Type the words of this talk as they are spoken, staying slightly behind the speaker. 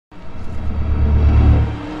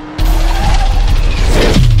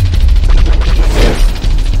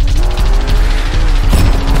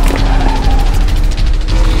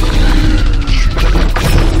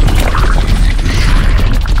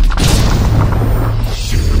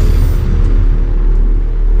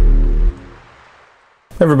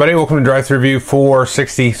Everybody, welcome to Drive Thru Review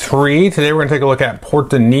 463. Today we're going to take a look at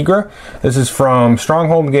Porta Nigra. This is from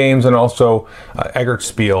Stronghold Games and also Egert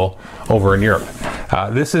Spiel over in Europe.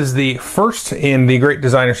 This is the first in the Great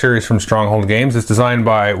Designer series from Stronghold Games. It's designed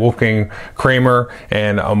by Wolfgang Kramer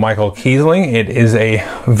and Michael Kiesling. It is a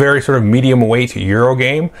very sort of medium weight Euro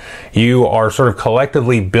game. You are sort of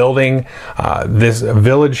collectively building this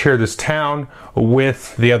village here, this town,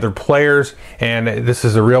 with the other players, and this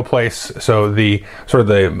is a real place. So the sort of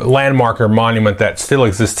the landmark or monument that still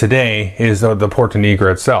exists today is the Porta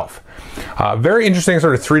Nigra itself. Very interesting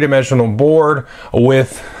sort of three-dimensional board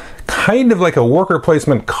with kind of like a worker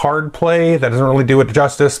placement card play that doesn't really do it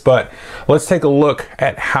justice, but let's take a look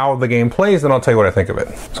at how the game plays and I'll tell you what I think of it.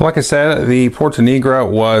 So like I said, the Porta Nigra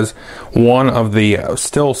was one of the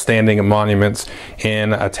still standing monuments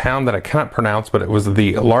in a town that I cannot pronounce, but it was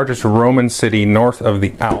the largest Roman city north of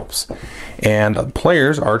the Alps. And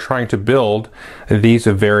players are trying to build these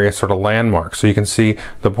various sort of landmarks. So you can see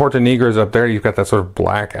the Porta Nigra is up there. You've got that sort of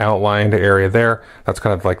black outlined area there. That's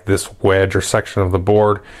kind of like this wedge or section of the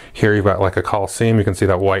board. Here you've got like a Colosseum. You can see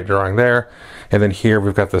that white drawing there. And then here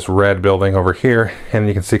we've got this red building over here. And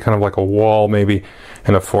you can see kind of like a wall maybe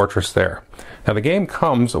and a fortress there. Now the game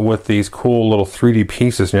comes with these cool little 3D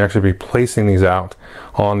pieces, and you actually be placing these out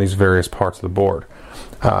on these various parts of the board.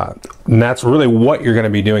 And that's really what you're going to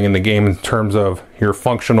be doing in the game in terms of your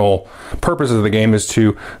functional purposes of the game, is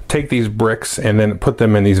to take these bricks and then put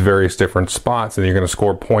them in these various different spots, and you're going to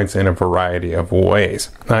score points in a variety of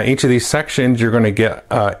ways. Each of these sections, you're going to get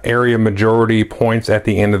area majority points at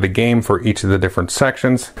the end of the game for each of the different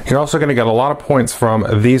sections. You're also going to get a lot of points from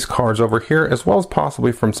these cards over here, as well as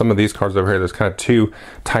possibly from some of these cards over here. There's kind of two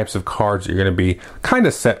types of cards that you're going to be kind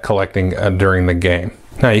of set collecting during the game.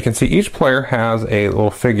 Now you can see each player has a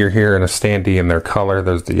little figure here and a standee in their color.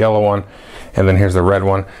 There's the yellow one, and then here's the red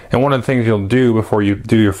one. And one of the things you'll do before you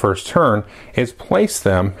do your first turn is place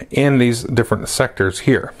them in these different sectors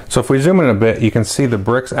here. So if we zoom in a bit, you can see the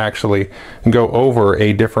bricks actually go over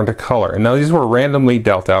a different color. And now these were randomly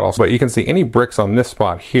dealt out also, but you can see any bricks on this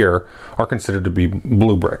spot here are considered to be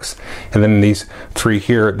blue bricks. And then these three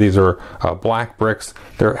here, these are black bricks.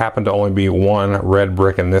 There happen to only be one red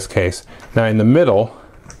brick in this case. Now in the middle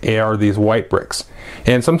are these white bricks,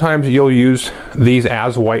 and sometimes you'll use these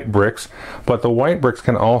as white bricks, but the white bricks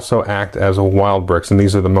can also act as wild bricks, and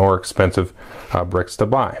these are the more expensive bricks to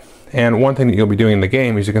buy. And one thing that you'll be doing in the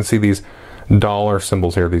game is you can see these dollar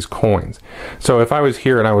symbols here, these coins. So if I was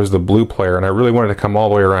here and I was the blue player and I really wanted to come all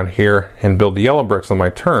the way around here and build the yellow bricks on my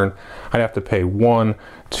turn, I'd have to pay $1,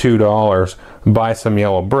 $2, buy some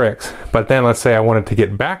yellow bricks. But then let's say I wanted to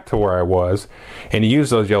get back to where I was and use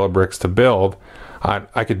those yellow bricks to build.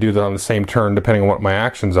 I could do that on the same turn depending on what my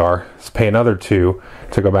actions are. Let's pay another $2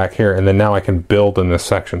 to go back here, and then now I can build in this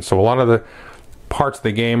section. So a lot of the parts of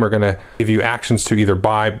the game are going to give you actions to either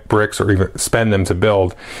buy bricks or even spend them to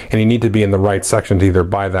build, and you need to be in the right section to either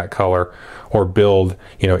buy that color or build,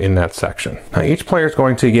 in that section. Now each player is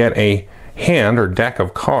going to get a hand or deck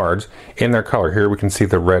of cards in their color. Here we can see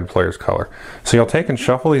the red player's color. So you'll take and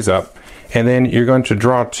shuffle these up, and then you're going to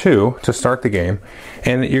draw 2 to start the game,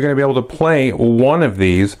 and you're going to be able to play one of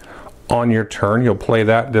these on your turn. You'll play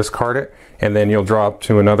that, discard it, and then you'll draw up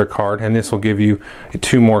to another card, and this will give you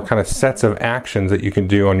 2 more kind of sets of actions that you can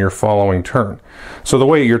do on your following turn. So the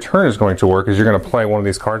way your turn is going to work is you're going to play one of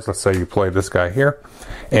these cards. Let's say you play this guy here,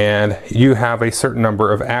 and you have a certain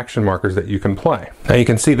number of action markers that you can play. Now you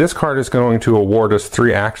can see this card is going to award us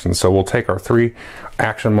 3 actions, so we'll take our 3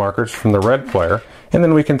 action markers from the red player, and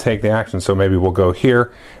then we can take the action. So maybe we'll go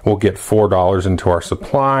here, we'll get $4 into our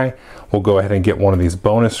supply, we'll go ahead and get one of these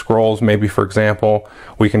bonus scrolls. Maybe, for example,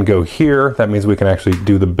 we can go here. That means we can actually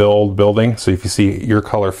do the building. So if you see your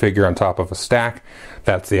color figure on top of a stack,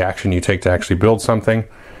 that's the action you take to actually build something.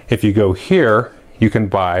 If you go here, you can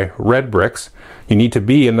buy red bricks. You need to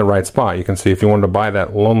be in the right spot. You can see if you wanted to buy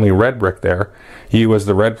that lonely red brick there, you as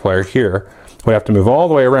the red player here, we have to move all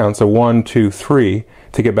the way around, so 1, 2, 3,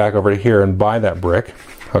 to get back over to here and buy that brick.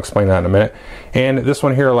 I'll explain that in a minute. And this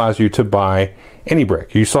one here allows you to buy any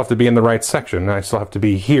brick. You still have to be in the right section. I still have to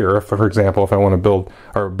be here, for example, if I want to build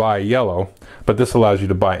or buy yellow, but this allows you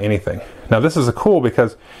to buy anything. Now this is cool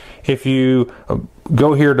because if you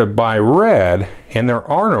go here to buy red, and there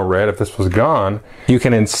are no red, if this was gone, you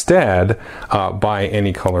can instead buy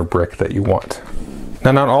any color brick that you want.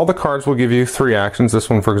 Now, not all the cards will give you 3 actions. This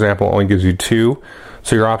one, for example, only gives you 2.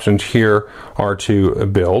 So your options here are to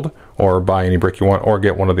build, or buy any brick you want, or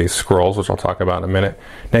get one of these scrolls, which I'll talk about in a minute.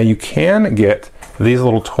 Now you can get these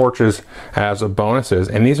little torches as bonuses,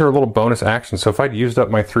 and these are little bonus actions. So if I'd used up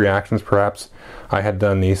my 3 actions, perhaps I had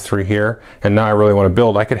done these 3 here, and now I really want to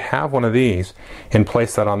build, I could have one of these and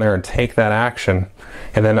place that on there and take that action,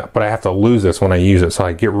 and then, but I have to lose this when I use it, so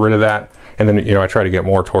I get rid of that, and then, you know, I try to get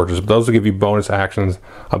more torches. But those will give you bonus actions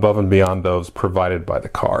above and beyond those provided by the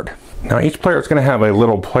card. Now each player is going to have a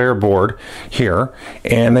little player board here,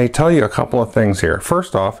 and they tell you a couple of things here.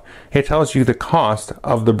 First off, it tells you the cost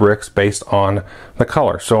of the bricks based on the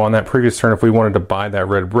color. So on that previous turn, if we wanted to buy that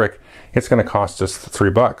red brick, it's going to cost us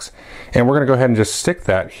 $3. And we're going to go ahead and just stick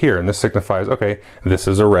that here, and this signifies, okay, this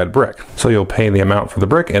is a red brick. So you'll pay the amount for the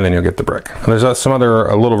brick, and then you'll get the brick. There's some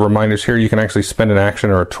other little reminders here. You can actually spend an action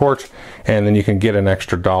or a torch, and then you can get an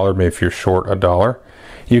extra $1, maybe if you're short $1.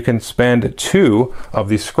 You can spend 2 of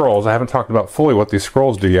these scrolls. I haven't talked about fully what these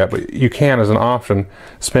scrolls do yet, but you can, as an option,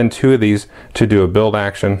 spend 2 of these to do a build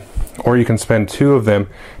action, or you can spend 2 of them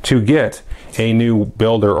to get a new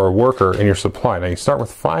builder or worker in your supply. Now you start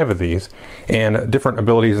with 5 of these, and different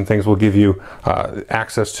abilities and things will give you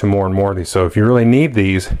access to more and more of these. So if you really need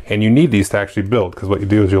these, and you need these to actually build, because what you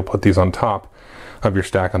do is you'll put these on top of your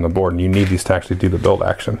stack on the board, and you need these to actually do the build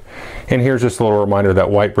action. And here's just a little reminder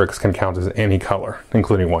that white bricks can count as any color,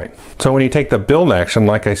 including white. So when you take the build action,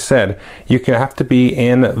 like I said, you have to be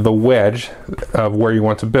in the wedge of where you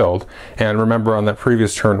want to build. And remember, on that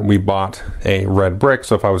previous turn we bought a red brick,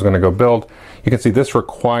 so if I was going to go build, you can see this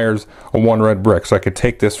requires a 1 red brick. So I could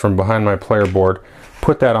take this from behind my player board,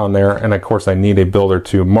 put that on there, and of course I need a builder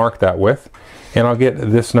to mark that with, and I'll get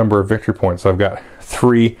this number of victory points. So I've got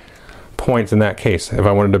 3 points in that case. If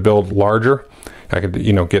I wanted to build larger, I could,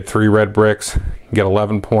 you know, get 3 red bricks, get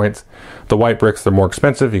 11 points. The white bricks, they're more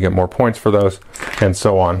expensive, you get more points for those, and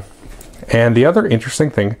so on. And the other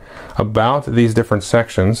interesting thing about these different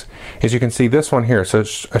sections is you can see this one here. So it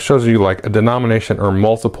shows you like a denomination or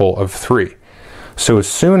multiple of 3. So as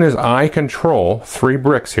soon as I control 3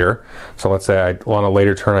 bricks here, so let's say on a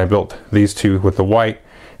later turn I built these 2 with the white,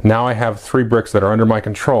 now I have 3 bricks that are under my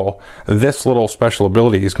control. This little special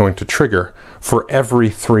ability is going to trigger for every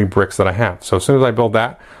 3 bricks that I have. So as soon as I build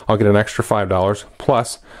that, I'll get an extra $5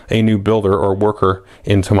 plus a new builder or worker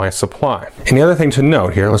into my supply. And the other thing to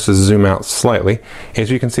note here, let's just zoom out slightly,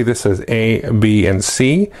 is you can see this says A, B, and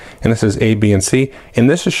C, and this is A, B, and C, and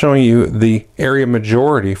this is showing you the area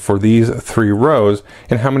majority for these 3 rows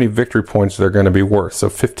and how many victory points they're going to be worth. So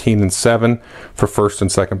 15 and 7 for first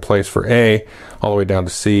and second place for A, all the way down to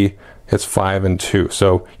C, it's 5 and 2.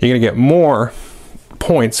 So you're going to get more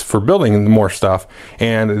points for building more stuff,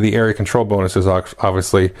 and the area control bonus is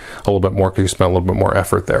obviously a little bit more because you spent a little bit more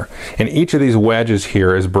effort there. And each of these wedges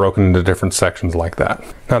here is broken into different sections like that.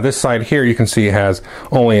 Now this side here you can see has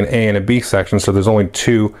only an A and a B section, so there's only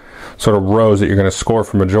 2 sort of rows that you're going to score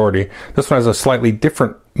for majority. This one has a slightly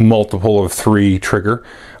different multiple of 3 trigger,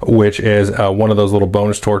 which is one of those little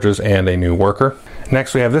bonus torches and a new worker.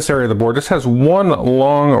 Next we have this area of the board. This has 1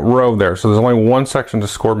 long row there, so there's only 1 section to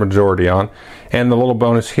score majority on, and the little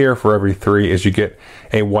bonus here for every 3 is you get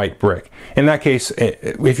a white brick. In that case,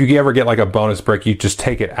 if you ever get like a bonus brick, you just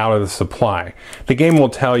take it out of the supply. The game will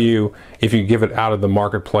tell you if you give it out of the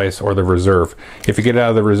marketplace or the reserve. If you get it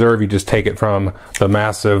out of the reserve, you just take it from the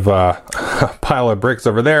massive pile of bricks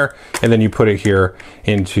over there, and then you put it here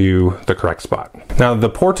into the correct spot. Now the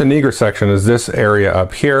Porta Nigra section is this area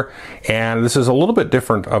up here, and this is a little bit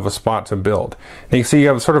different of a spot to build. Now you see you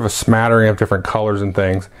have sort of a smattering of different colors and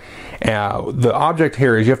things. The object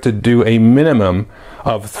here is you have to do a minimum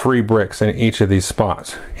of 3 bricks in each of these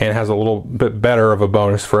spots, and it has a little bit better of a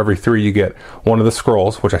bonus. For every 3 you get 1 of the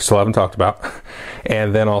scrolls, which I still haven't talked about,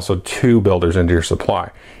 and then also 2 builders into your supply.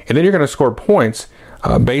 And then you're going to score points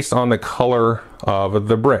based on the color of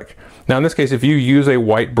the brick. Now in this case, if you use a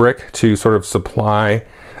white brick to sort of supply,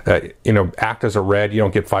 act as a red, you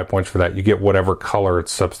don't get 5 points for that. You get whatever color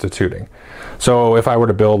it's substituting. So if I were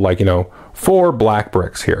to build 4 black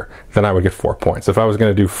bricks here, then I would get 4 points. If I was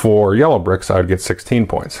going to do 4 yellow bricks, I would get 16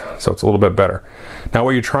 points. So it's a little bit better. Now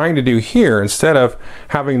what you're trying to do here, instead of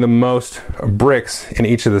having the most bricks in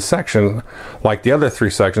each of the sections, like the other 3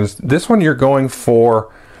 sections, this one you're going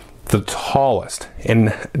for the tallest. And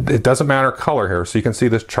it doesn't matter color here, so you can see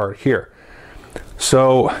this chart here.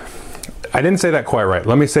 So I didn't say that quite right.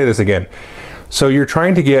 Let me say this again. So you're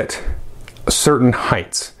trying to get certain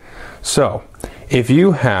heights. So if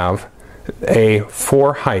you have a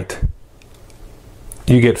 4 height,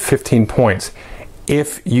 you get 15 points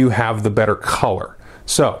if you have the better color.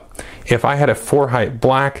 So if I had a 4 height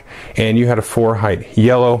black and you had a 4 height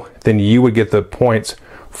yellow, then you would get the points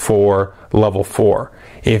for level 4.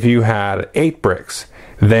 If you had 8 bricks,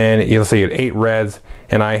 then you'll see you had 8 reds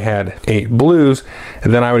and I had 8 blues,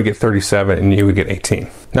 and then I would get 37 and you would get 18.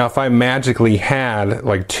 Now if I magically had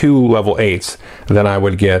like 2 level 8s, then I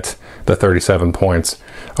would get the 37 points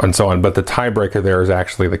and so on. But the tiebreaker there is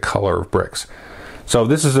actually the color of bricks. So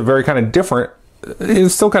this is a very kind of different,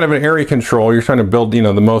 it's still kind of an area control. You're trying to build, the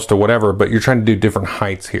most or whatever, but you're trying to do different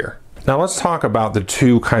heights here. Now let's talk about the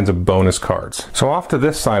 2 kinds of bonus cards. So off to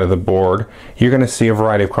this side of the board, you're going to see a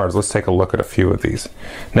variety of cards. Let's take a look at a few of these.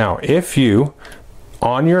 Now, if you,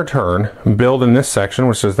 on your turn, build in this section,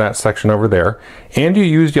 which is that section over there, and you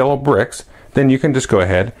use yellow bricks, then you can just go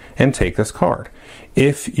ahead and take this card.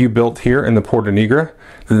 If you built here in the Porta Nigra,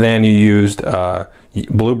 then you used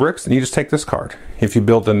blue bricks, and you just take this card. If you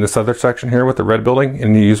built in this other section here with the red building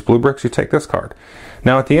and you use blue bricks, you take this card.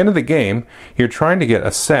 Now at the end of the game, you're trying to get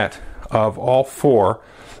a set of all 4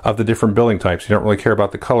 of the different building types. You don't really care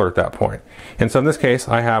about the color at that point. And so in this case,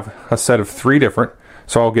 I have a set of 3 different,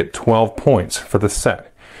 so I'll get 12 points for the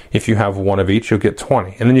set. If you have 1 of each, you'll get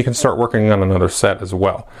 20. And then you can start working on another set as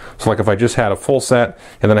well. So like if I just had a full set,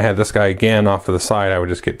 and then I had this guy again off to the side, I would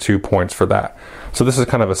just get 2 points for that. So this is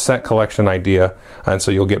kind of a set collection idea, and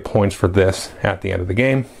so you'll get points for this at the end of the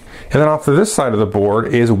game. And then off to this side of the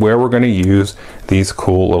board is where we're going to use these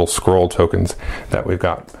cool little scroll tokens that we've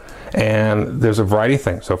got. And there's a variety of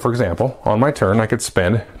things. So for example, on my turn, I could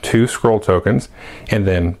spend 2 scroll tokens and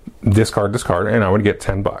then discard, and I would get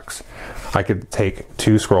 10 bucks. I could take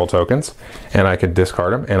 2 scroll tokens and I could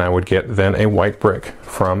discard them, and I would get then a white brick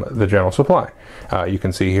from the general supply. You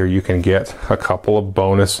can see here you can get a couple of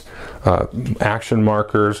bonus action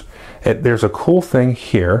markers. There's a cool thing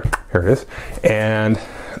here. Here it is. And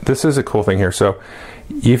this is a cool thing here. So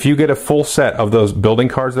if you get a full set of those building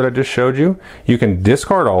cards that I just showed you, you can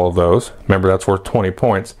discard all of those. Remember, that's worth 20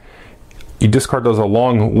 points. You discard those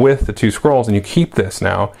along with the 2 scrolls, and you keep this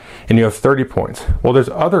now, and you have 30 points. Well, there's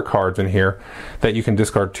other cards in here that you can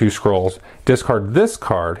discard 2 scrolls, discard this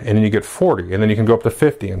card, and then you get 40, and then you can go up to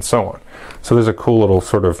 50, and so on. So there's a cool little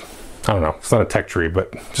sort of, I don't know, it's not a tech tree,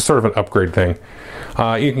 but just sort of an upgrade thing.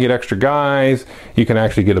 You can get extra guys, you can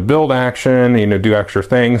actually get a build action, do extra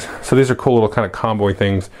things. So these are cool little kind of combo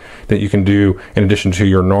things that you can do in addition to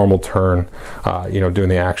your normal turn, doing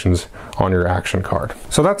the actions on your action card.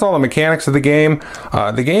 So that's all the mechanics of the game.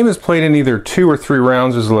 The game is played in either 2 or 3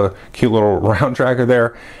 rounds. There's a cute little round tracker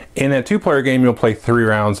there. In a 2-player game, you'll play 3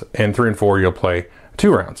 rounds, and 3 and 4, you'll play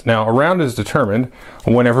 2 rounds. Now, a round is determined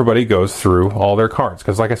when everybody goes through all their cards.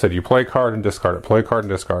 Because like I said, you play a card and discard it, play a card and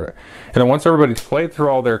discard it. And then once everybody's played through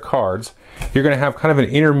all their cards, you're going to have kind of an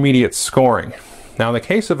intermediate scoring. Now, in the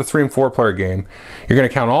case of a 3 and 4 player game, you're going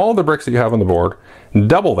to count all the bricks that you have on the board,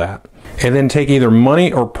 double that, and then take either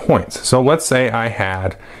money or points. So let's say I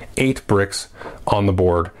had 8 bricks on the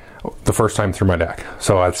board the first time through my deck.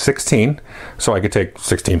 So I have 16, so I could take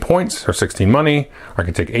 16 points or 16 money, or I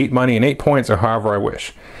could take 8 money and 8 points, or however I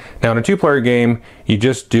wish. Now in a 2-player game, you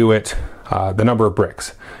just do it the number of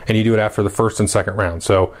bricks, and you do it after the first and second round.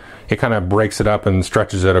 So it kind of breaks it up and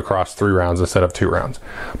stretches it across 3 rounds instead of 2 rounds.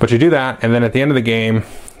 But you do that, and then at the end of the game,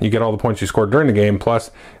 you get all the points you scored during the game,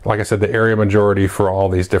 plus, like I said, the area majority for all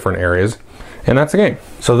these different areas, and that's the game.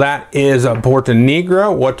 So that is Porta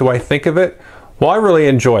Nigra. What do I think of it? Well, I really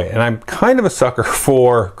enjoy it, and I'm kind of a sucker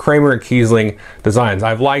for Kramer and Kiesling designs.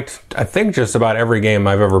 I've liked, I think, just about every game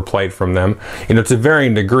I've ever played from them, to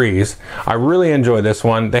varying degrees. I really enjoy this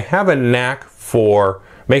one. They have a knack for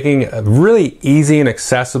making a really easy and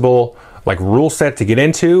accessible rule set to get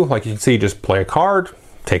into. Like you can see, just play a card,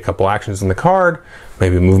 take a couple actions in the card,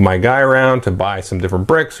 maybe move my guy around to buy some different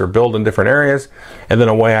bricks or build in different areas, and then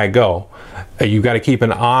away I go. You've got to keep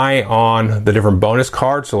an eye on the different bonus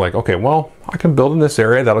cards. So okay, well, I can build in this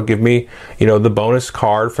area. That'll give me, the bonus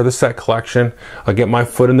card for the set collection. I'll get my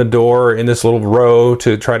foot in the door in this little row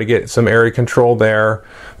to try to get some area control there.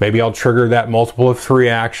 Maybe I'll trigger that multiple of 3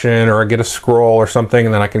 action, or I get a scroll or something,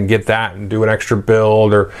 and then I can get that and do an extra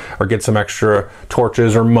build, or get some extra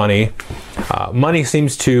torches or money. Money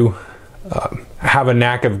seems to have a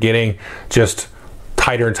knack of getting just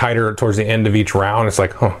tighter and tighter towards the end of each round. It's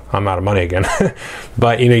like, oh, I'm out of money again.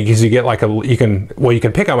 But because you get you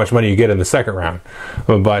can pick how much money you get in the second round.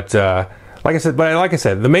 But like I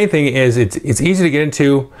said, the main thing is it's easy to get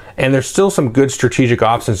into, and there's still some good strategic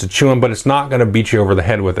options to chew on, but it's not going to beat you over the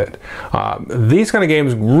head with it. These kind of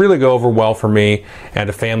games really go over well for me at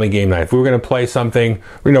a family game night. If we were going to play something,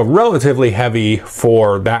 relatively heavy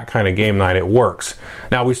for that kind of game night, it works.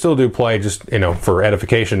 Now, we still do play just, for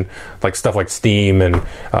edification, stuff like Steam and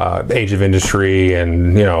Age of Industry,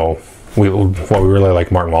 and, we really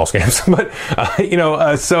like Martin Wallace games. But,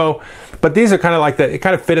 but these are kind of like that. It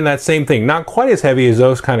kind of fit in that same thing. Not quite as heavy as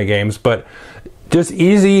those kind of games, but just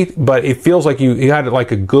easy, but it feels like you had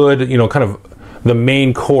like a good, you know, kind of the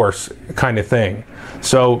main course kind of thing.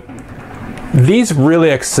 So these really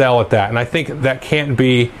excel at that, and I think that can't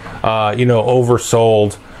be, you know,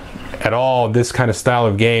 oversold at all. This kind of style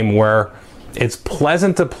of game where it's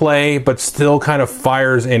pleasant to play, but still kind of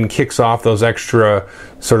fires and kicks off those extra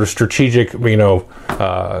sort of strategic, you know,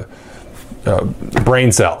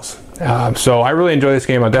 brain cells. So I really enjoy this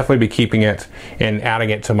game. I'll definitely be keeping it and adding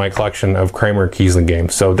it to my collection of Kramer Kiesling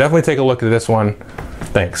games. So definitely take a look at this one.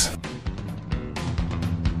 Thanks.